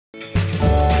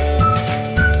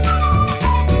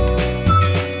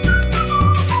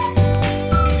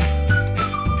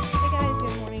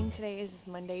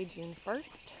June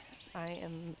 1st. I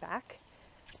am back.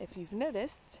 If you've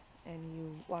noticed, and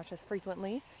you watch us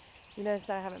frequently, you notice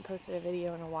that I haven't posted a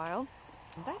video in a while.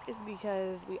 That is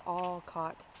because we all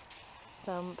caught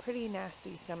some pretty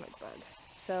nasty stomach bug.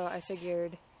 So I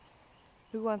figured,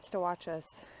 who wants to watch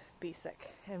us be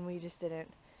sick? And we just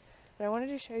didn't. But I wanted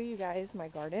to show you guys my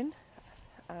garden,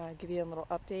 give you a little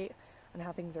update on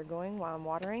how things are going while I'm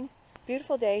watering.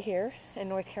 Beautiful day here in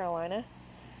North Carolina.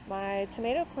 My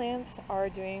tomato plants are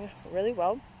doing really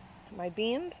well. My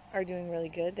beans are doing really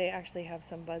good. They actually have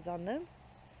some buds on them.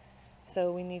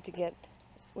 So we need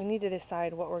to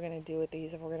decide what we're going to do with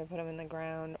these, if we're going to put them in the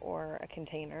ground or a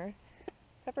container.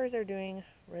 Peppers are doing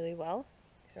really well.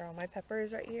 These are all my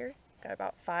peppers right here. Got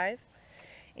about 5.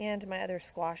 And my other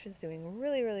squash is doing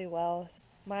really, really well.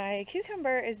 My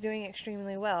cucumber is doing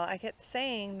extremely well. I kept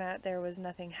saying that there was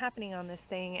nothing happening on this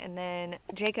thing, and then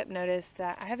Jacob noticed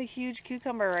that I have a huge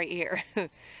cucumber right here. I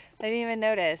didn't even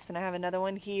notice. And I have another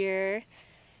one here.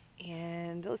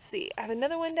 And let's see, I have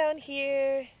another one down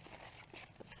here.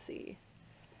 Let's see.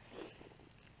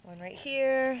 One right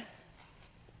here.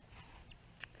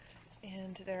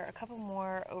 And there are a couple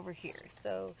more over here.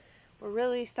 So we're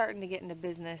really starting to get into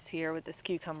business here with this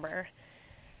cucumber.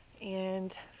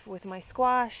 And with my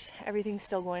squash, everything's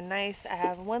still going nice. I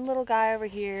have one little guy over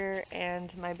here,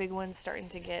 and my big one's starting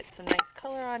to get some nice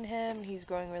color on him. He's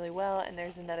growing really well, and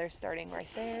there's another starting right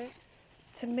there.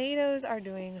 Tomatoes are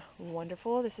doing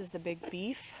wonderful. This is the big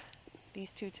beef.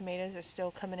 These 2 tomatoes are still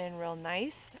coming in real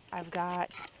nice. I've got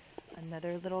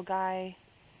another little guy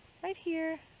right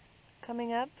here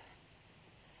coming up.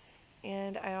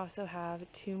 And I also have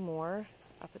 2 more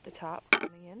up at the top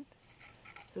coming in.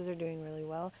 So those are doing really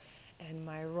well. And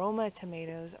my Roma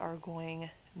tomatoes are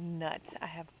going nuts. I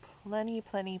have plenty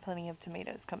of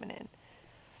tomatoes coming in.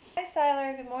 Hi,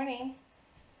 Siler. Good morning.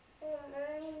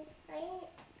 My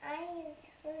eyes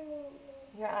hurting me.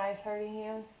 Your eye's hurting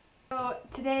you? So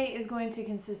today is going to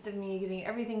consist of me getting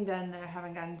everything done that I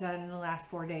haven't gotten done in the last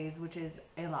 4 days, which is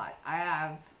a lot. I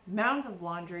have mounds of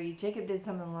laundry. Jacob did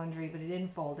some of the laundry, but he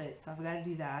didn't fold it, so I've got to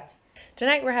do that.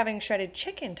 Tonight we're having shredded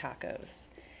chicken tacos.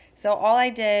 So all I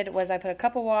did was I put a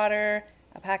cup of water,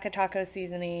 a pack of taco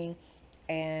seasoning,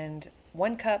 and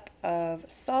 1 cup of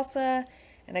salsa,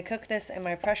 and I cooked this in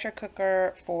my pressure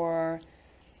cooker for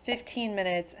 15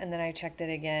 minutes, and then I checked it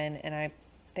again, and I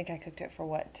think I cooked it for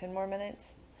what, 10 more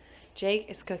minutes? Jake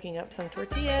is cooking up some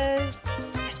tortillas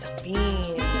and some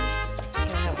beans. We're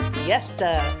gonna have a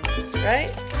fiesta,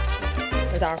 right?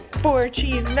 With our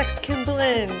 4-cheese Mexican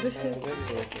blend.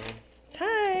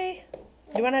 Hi.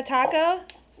 You want a taco?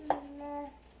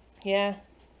 Yeah.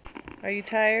 Are you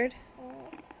tired?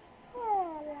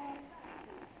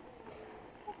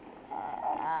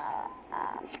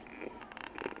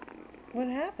 What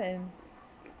happened?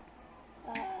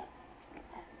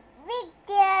 We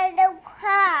did the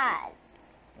car.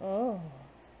 Oh.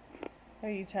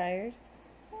 Are you tired?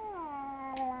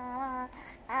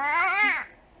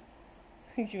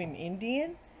 You an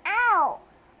Indian? Ow!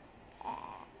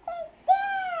 What's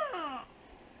that?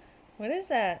 What is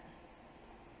that?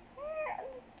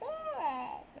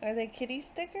 Are they kitty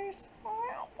stickers?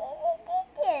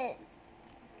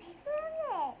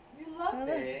 You love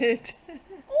it.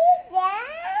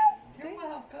 You're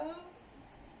welcome.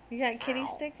 You got kitty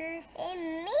stickers?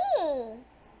 And me.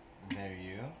 There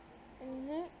you.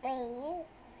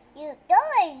 You do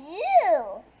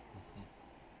you.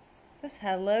 That's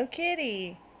Hello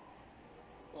Kitty.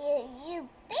 You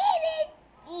baby.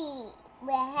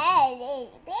 We had a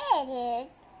baby.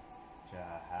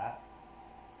 Jahat.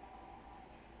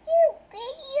 You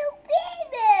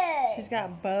baby. She's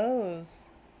got bows.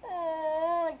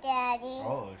 Oh, Daddy.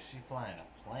 Oh, is she flying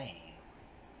a plane?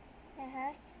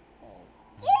 Uh-huh.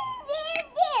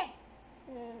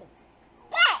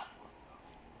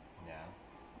 Yeah.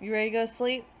 You ready to go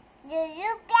sleep?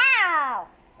 You go.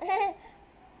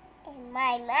 And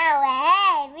my mouth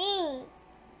heavy.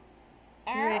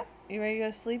 You ready to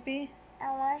go sleepy? I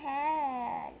want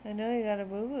hand. I know you got a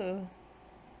boo-boo.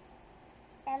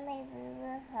 And my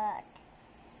boo hurt.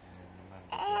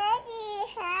 Yeah, Daddy,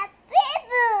 happy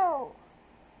boo.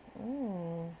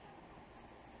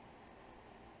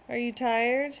 Are you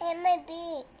tired? And my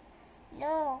bee.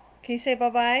 No. Can you say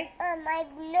bye-bye? My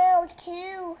nose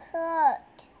too hurt.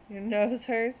 Your nose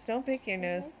hurts? Don't pick your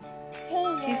nose. Hey,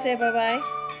 Can you say bye-bye?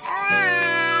 bye.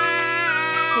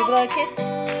 Can you blow a kiss?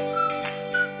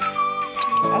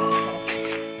 Oh.